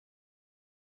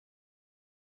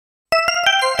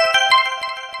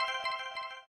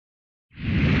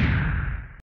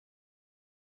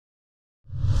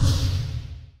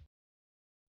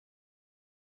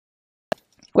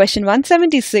Question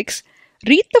 176.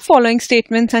 Read the following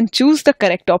statements and choose the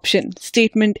correct option.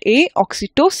 Statement A,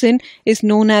 oxytocin is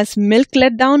known as milk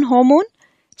letdown hormone.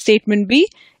 Statement B,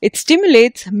 it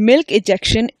stimulates milk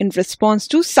ejection in response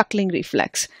to suckling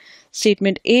reflex.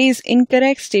 Statement A is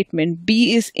incorrect. Statement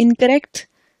B is incorrect.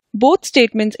 Both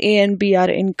statements A and B are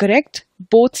incorrect.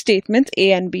 Both statements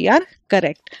A and B are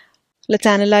correct. Let's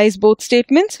analyze both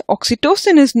statements.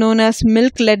 Oxytocin is known as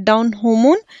milk letdown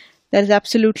hormone. That is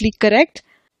absolutely correct.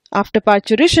 After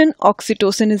parturition,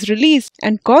 oxytocin is released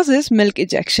and causes milk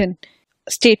ejection.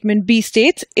 Statement B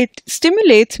states it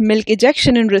stimulates milk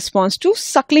ejection in response to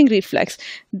suckling reflex.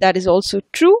 That is also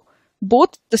true.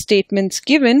 Both the statements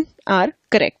given are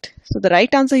correct. So the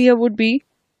right answer here would be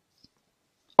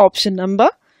option number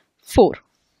 4.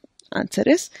 Answer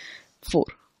is 4.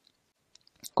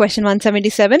 Question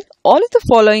 177. All of the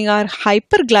following are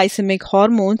hyperglycemic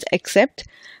hormones except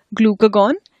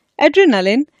glucagon,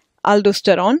 adrenaline,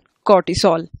 aldosterone,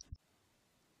 cortisol.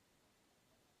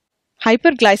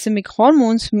 Hyperglycemic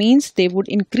hormones means they would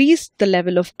increase the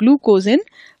level of glucose in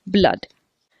blood.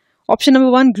 Option number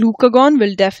 1, glucagon,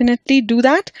 will definitely do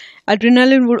that.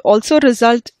 Adrenaline would also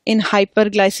result in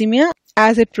hyperglycemia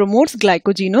as it promotes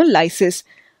glycogenolysis.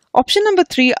 Option number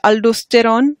 3,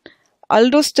 aldosterone.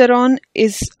 Aldosterone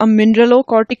is a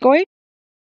mineralocorticoid.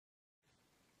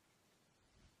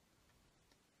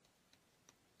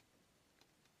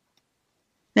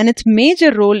 And its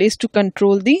major role is to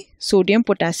control the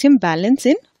sodium-potassium balance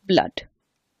in blood.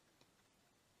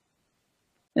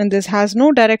 And this has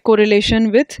no direct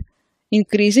correlation with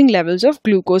increasing levels of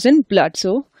glucose in blood.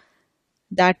 So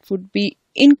that would be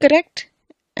incorrect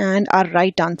and our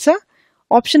right answer.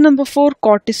 Option number 4,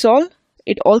 cortisol,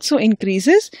 it also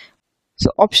increases.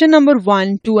 So option number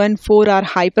 1, 2 and 4 are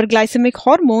hyperglycemic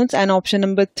hormones and option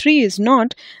number 3 is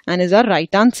not and is our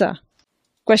right answer.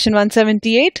 Question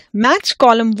 178. Match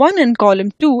column 1 and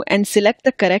column 2 and select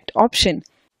the correct option.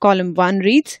 Column 1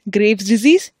 reads Graves'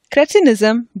 disease,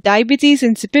 cretinism, diabetes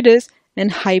insipidus,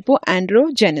 and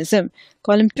hypoandrogenism.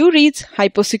 Column 2 reads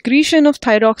hyposecretion of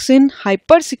thyroxine,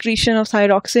 hypersecretion of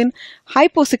thyroxine,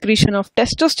 hyposecretion of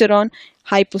testosterone,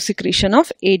 hyposecretion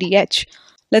of ADH.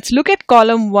 Let's look at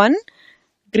column 1.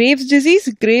 Graves' disease.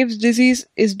 Graves' disease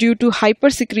is due to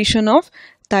hypersecretion of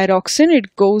thyroxine.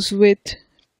 It goes with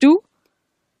 2.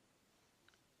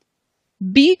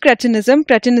 B, cretinism.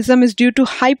 Cretinism is due to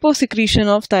hyposecretion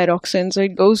of thyroxine. So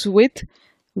it goes with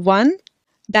 1.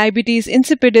 Diabetes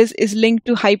insipidus is linked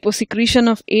to hyposecretion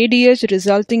of ADH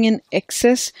resulting in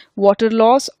excess water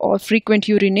loss or frequent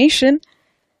urination.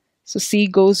 So C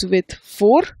goes with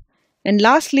 4. And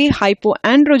lastly,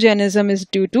 hypoandrogenism is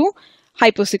due to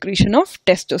hyposecretion of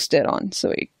testosterone. So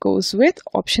it goes with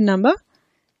option number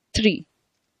 3.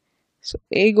 So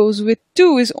A goes with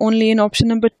 2 is only in option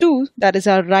number 2. That is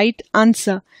our right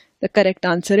answer. The correct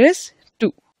answer is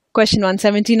 2. Question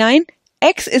 179.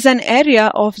 X is an area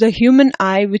of the human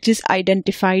eye which is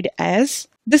identified as.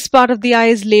 This part of the eye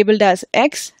is labeled as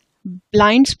X,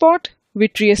 blind spot,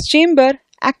 vitreous chamber,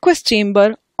 aqueous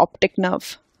chamber, optic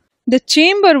nerve. The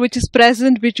chamber which is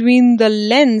present between the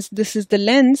lens, this is the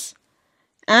lens,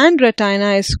 and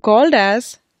retina is called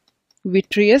as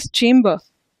vitreous chamber.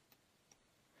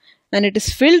 And it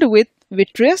is filled with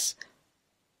vitreous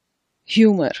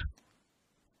humor.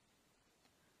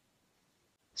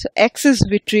 So X is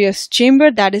vitreous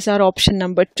chamber. That is our option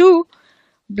number 2.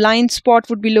 Blind spot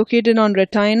would be located on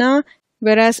retina,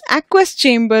 whereas aqueous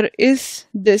chamber is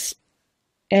this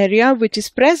area which is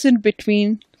present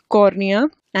between cornea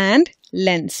and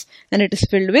lens, and it is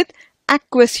filled with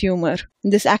aqueous humor.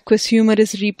 This aqueous humor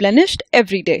is replenished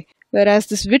every day, whereas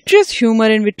this vitreous humor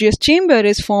in vitreous chamber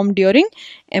is formed during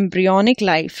embryonic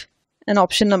life. And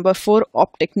option number 4,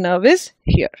 optic nerve, is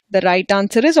here. The right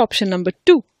answer is option number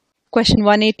 2. Question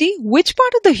 180. Which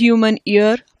part of the human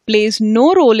ear plays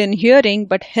no role in hearing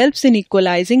but helps in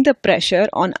equalizing the pressure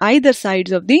on either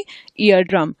sides of the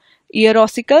eardrum? Ear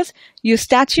ossicles,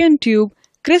 eustachian tube,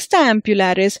 crista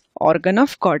ampullaris, organ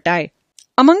of Corti.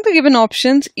 Among the given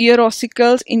options, ear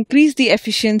ossicles increase the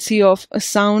efficiency of a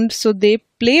sound, so they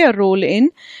play a role in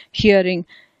hearing.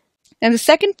 And the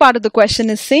second part of the question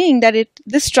is saying that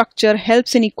this structure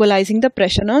helps in equalizing the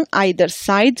pressure on either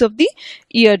sides of the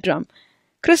eardrum.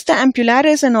 Crista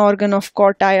ampullaris and organ of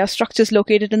Corti are structures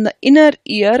located in the inner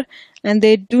ear, and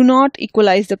they do not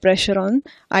equalize the pressure on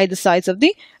either sides of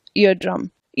the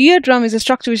eardrum. Eardrum is a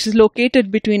structure which is located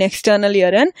between external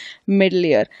ear and middle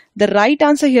ear. The right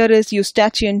answer here is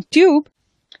eustachian tube.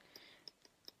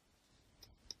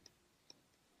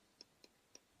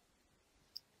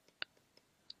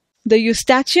 The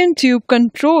eustachian tube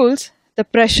controls the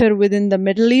pressure within the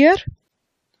middle ear,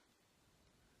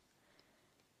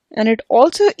 and it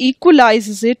also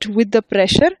equalizes it with the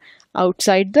pressure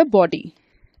outside the body.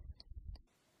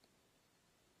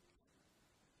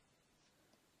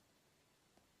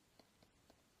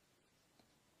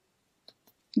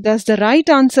 Thus the right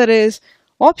answer is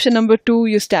option number 2,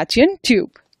 Eustachian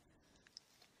tube.